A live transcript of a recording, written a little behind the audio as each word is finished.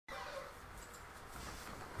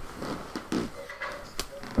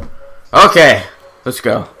Okay, let's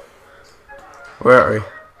go. Where are we?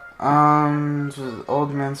 To the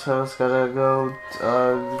old man's house. Gotta go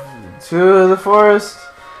to the forest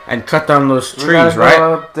and cut down those trees, we gotta right?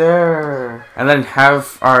 Go up there. And then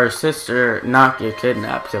have our sister not get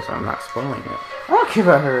kidnapped because I'm not spoiling it. I don't care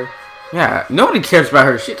about her. Yeah, nobody cares about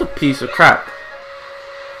her. She's a piece of crap.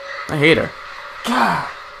 I hate her. God,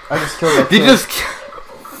 I just killed that Did kid. you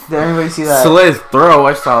just Did anybody see that? slit his throat?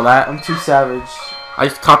 I saw that. I'm too savage. I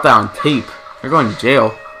just caught that on tape. You're going to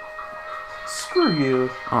jail. Screw you.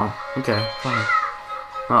 Oh, okay, fine.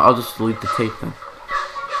 Well, I'll just delete the tape then.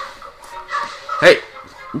 Hey,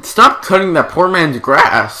 stop cutting that poor man's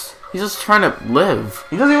grass. He's just trying to live.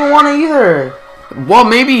 He doesn't even want it either. Well,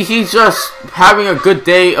 maybe he's just having a good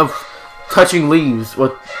day of touching leaves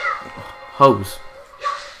with hose.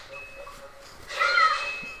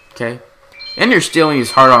 Okay. And you're stealing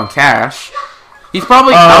his hard-earned cash. He's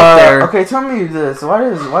probably out there. Okay, tell me this. Why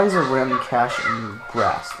is there random cash in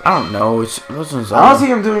grass? I don't know. It wasn't. I don't see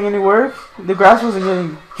him doing any work. The grass wasn't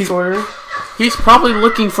getting shorter. He's probably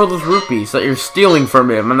looking for those rupees that you're stealing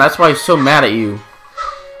from him, and that's why he's so mad at you.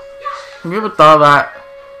 Have you ever thought of that?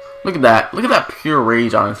 Look at that. Look at that pure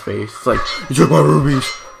rage on his face. It's like, you took my rubies.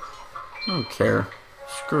 I don't care.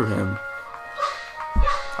 Screw him.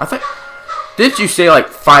 I think... Didn't you say like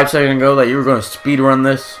 5 seconds ago that you were going to speedrun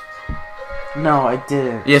this? No, I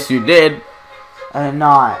didn't. Yes, you did. I did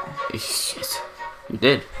not. Shit. You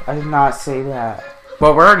did. I did not say that.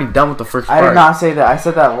 Well, we're already done with the first part. I did not say that. I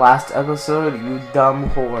said that last episode, you dumb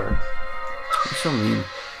whore. You're so mean.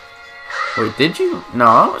 Wait, did you? No,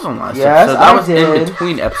 that wasn't last episode. That was did. in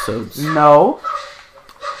between episodes. No.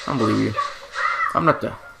 I don't believe you. I'm not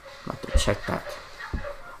to check that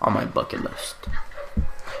on my bucket list.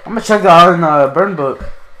 I'm gonna check that on the burn book.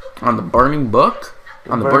 On the burning book?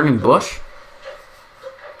 On the burning bush?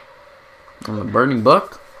 On the burning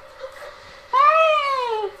book?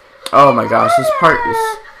 Oh my gosh, this part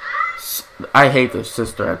is... I hate this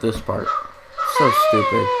sister at this part. So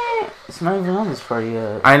stupid. It's not even on this part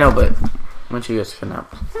yet. I know, but when she gets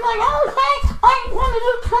kidnapped. I'm like, oh, hey, I wanted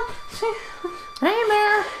to... Hey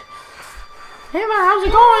there. Hey there, how's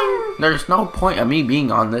it going? There's no point of me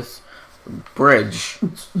being on this bridge.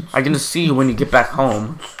 I can just see you when you get back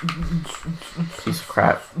home. Piece of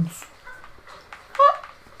crap.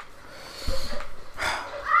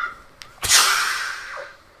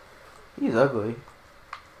 He's ugly.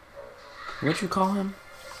 What'd you call him?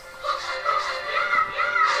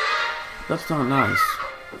 That's not nice.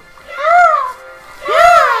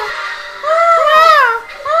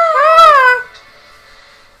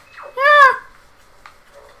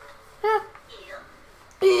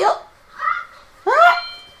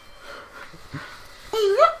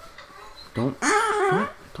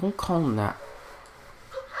 Don't call him that.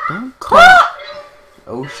 Don't call him.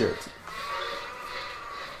 Oh shit.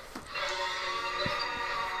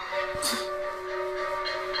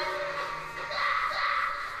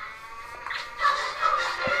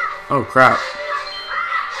 Oh crap.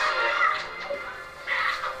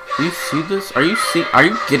 Do you see this? Are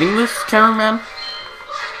you getting this, cameraman?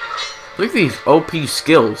 Look at these OP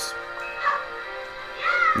skills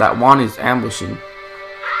that Juan is ambushing.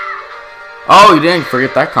 Oh, you didn't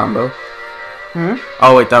forget that combo. Hmm?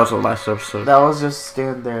 Oh wait, that was the last episode. That was just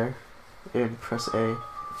stand there and press A.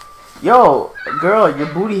 Yo, girl, your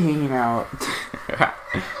booty hanging out.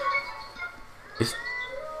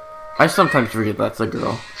 I sometimes forget that's a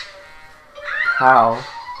girl. How?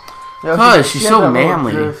 Yo, Cause she's so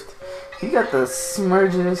manly. Drift. He got the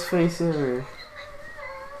smudge in his face ever.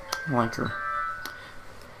 I like her.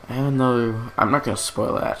 Even though I'm not gonna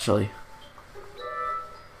spoil it actually.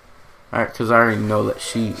 Alright, because I already know that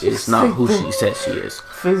she is not who she says she is.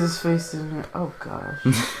 Face face in there. Oh god.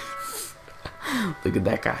 Look at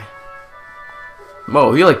that guy.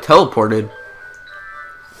 Whoa, he like teleported.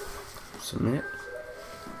 Submit.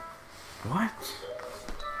 What?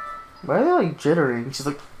 Why are they like jittering? She's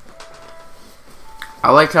like.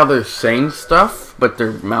 I like how they're saying stuff, but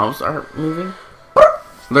their mouths aren't moving.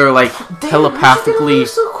 They're like telepathically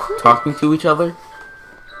talking to each other.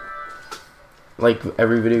 Like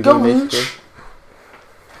every video game basically.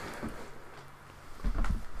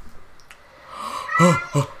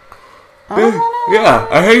 Yeah,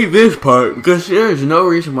 I hate this part because there's no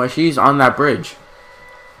reason why she's on that bridge.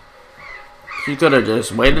 She could have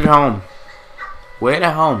just waited home. Wait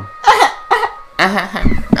at home.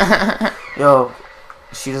 Yo,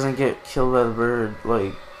 she doesn't get killed by the bird.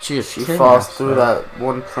 Like she falls through that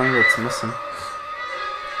one plane that's missing.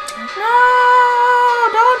 No!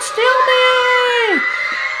 Don't steal me!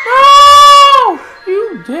 No!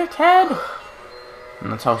 You dickhead!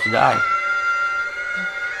 And that's how she died.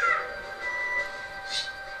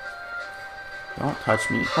 Don't touch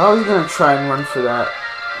me. How are you gonna try and run for that?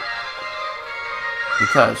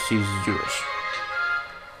 Because she's Jewish.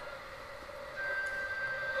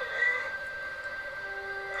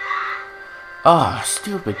 Ah,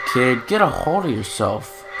 stupid kid. Get a hold of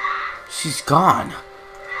yourself. She's gone.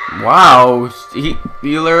 Wow. He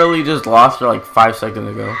literally just lost her like 5 seconds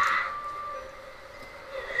ago.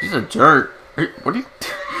 He's a jerk. What are you...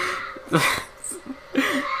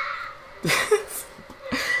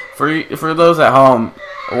 For those at home,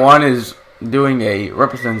 Juan is doing a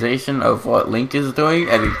representation of what Link is doing,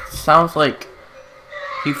 and it sounds like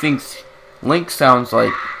he thinks Link sounds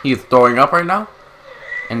like he's throwing up right now,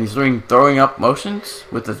 and he's doing throwing up motions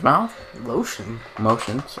with his mouth. Lotion?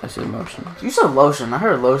 Motions. I said motions. You said lotion. I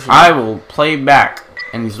heard lotion. I will play back,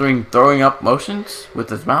 and he's doing throwing up motions with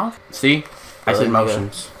his mouth. See? I said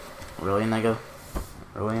motions. Really, nigga?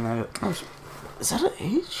 Really, nigga? Is that an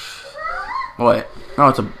H? What? No,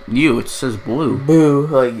 it's a U. It says blue. Boo,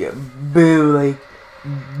 like boo, like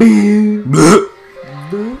boo. Boo.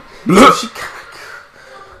 Boo. She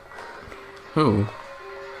Who?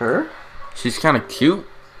 Her? She's kind of cute.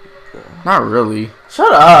 Not really.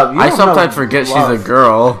 Shut up. I sometimes forget she's a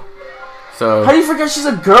girl. So. How do you forget she's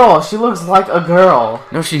a girl? She looks like a girl.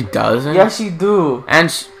 No, she doesn't. Yes, she do.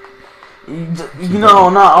 And you know,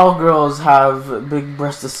 not all girls have big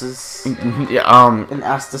breastises. Yeah, and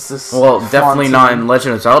astices. Well, definitely not in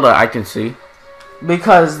Legend of Zelda. I can see.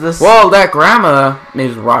 Because this. Well, that grandma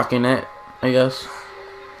is rocking it, I guess.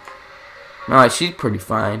 No, she's pretty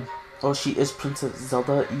fine. Oh, she is Princess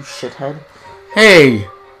Zelda, you shithead. Hey!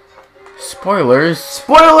 Spoilers.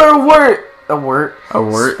 Spoiler alert! Alert.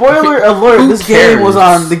 Spoiler alert! This game was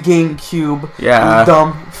on the GameCube. Yeah. You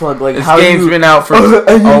dumb fuck. Like, this game's been out for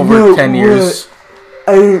over 10 years.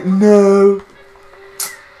 I didn't know.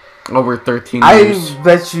 Over 13 years. I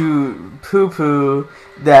bet you poo-poo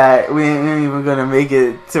that we ain't even gonna make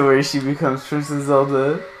it to where she becomes Princess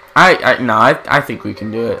Zelda. I think we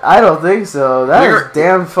can do it. I don't think so. That is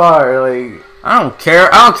damn far. Like, I don't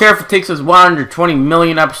care. I don't care if it takes us 120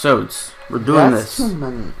 million episodes. We're doing this. Too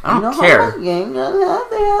many. I don't care. I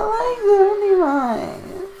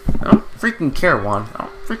don't freaking care, Juan. I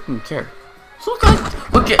don't freaking care. So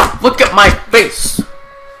look at my face.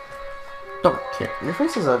 Don't care. Your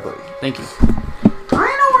face is ugly. Thank you.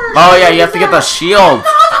 Oh yeah, you have to get the shield.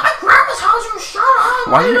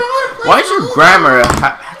 Why does your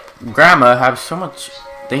grandma have so much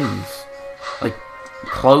things like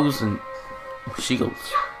clothes and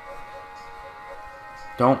shields?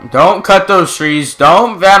 Don't cut those trees.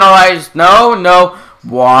 Don't vandalize. No.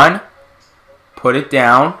 Juan, put it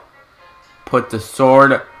down. Put the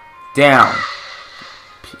sword down.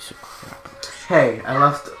 Piece of crap. Hey, I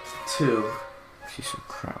left 2. Piece of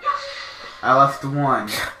crap. I left 1.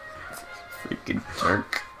 Freaking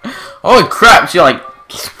jerk. Holy crap, she like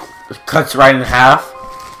cuts right in half.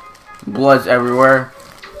 Blood's everywhere.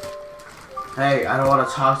 Hey, I don't want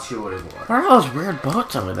to talk to you anymore. What are those weird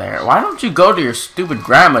boats over there? Why don't you go to your stupid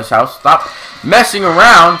grandma's house? Stop messing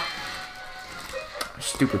around.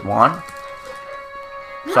 Stupid Juan.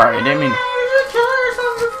 Sorry, I didn't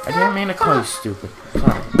mean to call you stupid.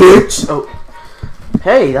 Sorry. Bitch! Oh.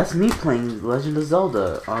 Hey, that's me playing Legend of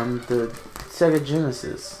Zelda on the Sega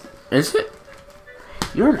Genesis. Is it?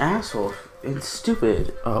 You're an asshole and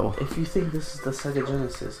stupid. Oh. If you think this is the Sega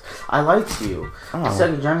Genesis. I lied to you. Oh. The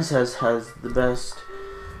Sega Genesis has the best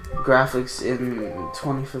graphics in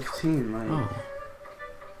 2015. Like, oh.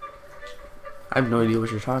 I have no idea what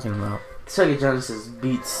you're talking about. Sega Genesis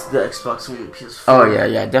beats the Xbox One and PS4. Oh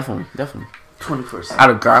yeah, definitely. 24/7. Out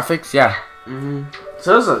of graphics, yeah.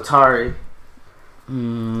 So does Atari.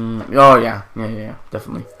 Oh yeah,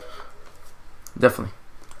 definitely.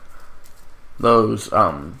 Those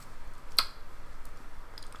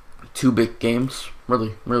 2-bit games,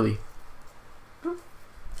 really.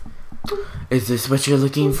 Is this what you're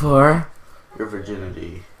looking for? Your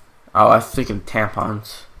virginity. Oh, I was thinking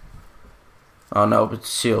tampons. Oh no, but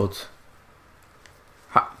shields.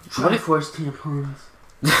 Triforce tampons.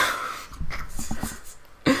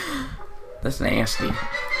 That's nasty.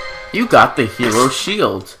 You got the hero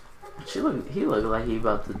shield. He looked like he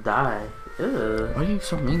about to die. Ew. Why are you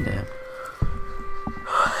so mean to him?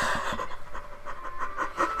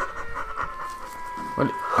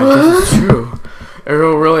 I guess it's true.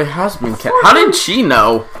 Ariel really has been How did she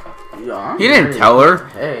know? Yeah, he didn't tell her.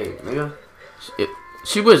 Hey, nigga.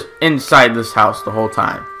 She was inside this house the whole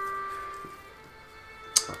time.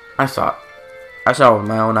 I saw it. I saw it with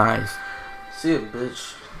my own eyes. See it,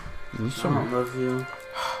 bitch. I don't love you.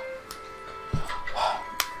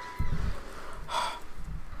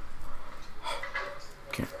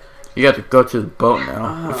 Okay. You got to go to the boat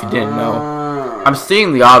now, if you didn't know. I'm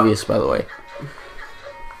stating the obvious, by the way.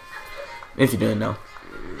 If you didn't know.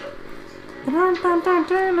 What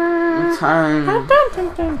time?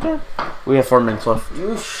 We have 4 minutes left. You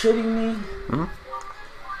shitting me? Hmm?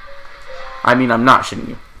 I mean, I'm not shitting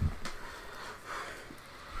you.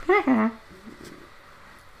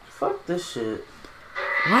 Fuck this shit.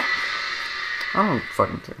 What? I don't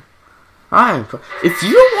fucking care. If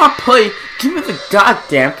you don't want to play, give me the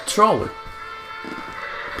goddamn controller.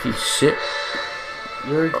 Piece of shit.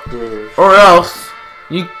 You're a dick. Or else,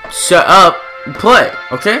 you shut up and play,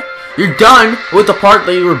 okay? You're done with the part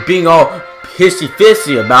that you were being all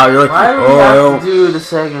pissy-fissy about. You're like, why do we have to do the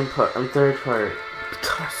second part, or third part?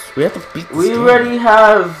 Because we have to beat this We game. already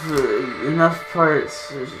have enough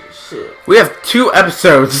parts. Shit. We have 2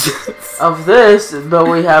 episodes. Of this, but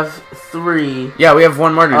we have 3. Yeah, we have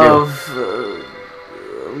 1 more to do.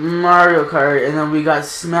 Of Mario Kart, and then we got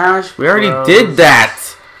Smash We already Bros. did that.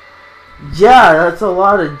 Yeah, that's a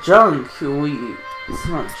lot of junk. It's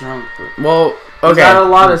not junk, but Well, okay. we got a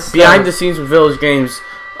lot of stuff. Behind the scenes with VillageGamez.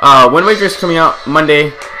 Wind Waker's coming out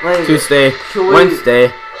Monday, Like, Tuesday, can we-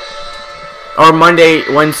 Wednesday. Or Monday,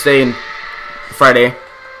 Wednesday, and Friday.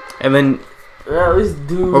 And then at least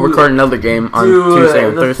do. we'll record another game on Tuesday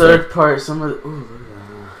and the Thursday. third part. Some of the, ooh,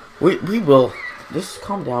 look at We will. Just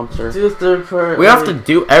calm down, that. sir. Do the third part. We have to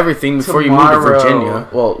do everything before you move to tomorrow. Virginia.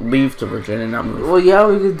 Well, leave to Virginia, not move. Well, yeah,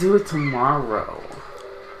 we could do it tomorrow.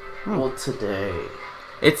 Well, today,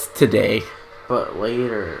 It's today. but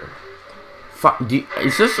later.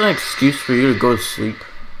 Is this an excuse for you to go to sleep?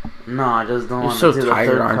 No, I just don't You're want so to do the tired,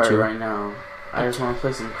 third aren't part you? right now. I just want to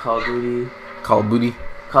play some Call of Duty. Call of Duty.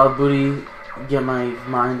 Call of Duty, get my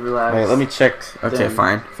mind relaxed. Wait, let me check. Okay,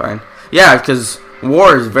 Then- fine. Yeah, because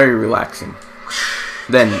war is very relaxing.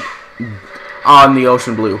 Then, on the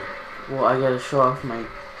ocean blue. Well, I gotta show off my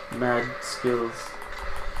mad skills.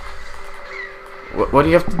 What do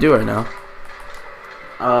you have to do right now?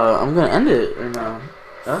 I'm gonna end it right now.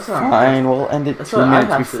 That's not. Fine, we'll end it That's 2 what I minutes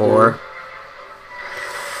have to before.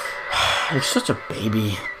 You're such a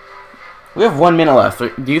baby. We have 1 minute left.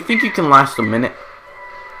 Do you think you can last a minute?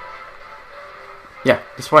 Yeah,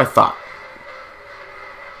 that's what I thought.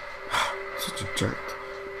 Such a jerk.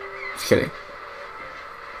 Just kidding.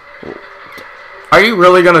 Are you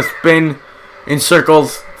really gonna spin in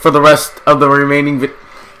circles for the rest of the remaining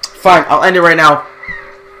Fine, I'll end it right now.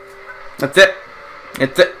 That's it.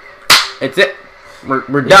 It's it. It's it.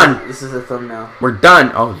 We're done. This is a thumbnail. We're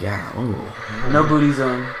done. Oh yeah. Oh. No booty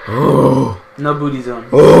zone. Oh. No booty zone.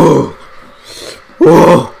 Oh.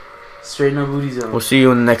 Oh. Straight no booty zone. We'll see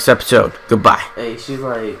you in the next episode. Goodbye. Hey, she's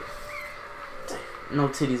like, no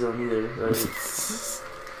titty zone either. Like,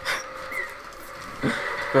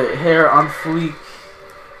 but hair on fleek.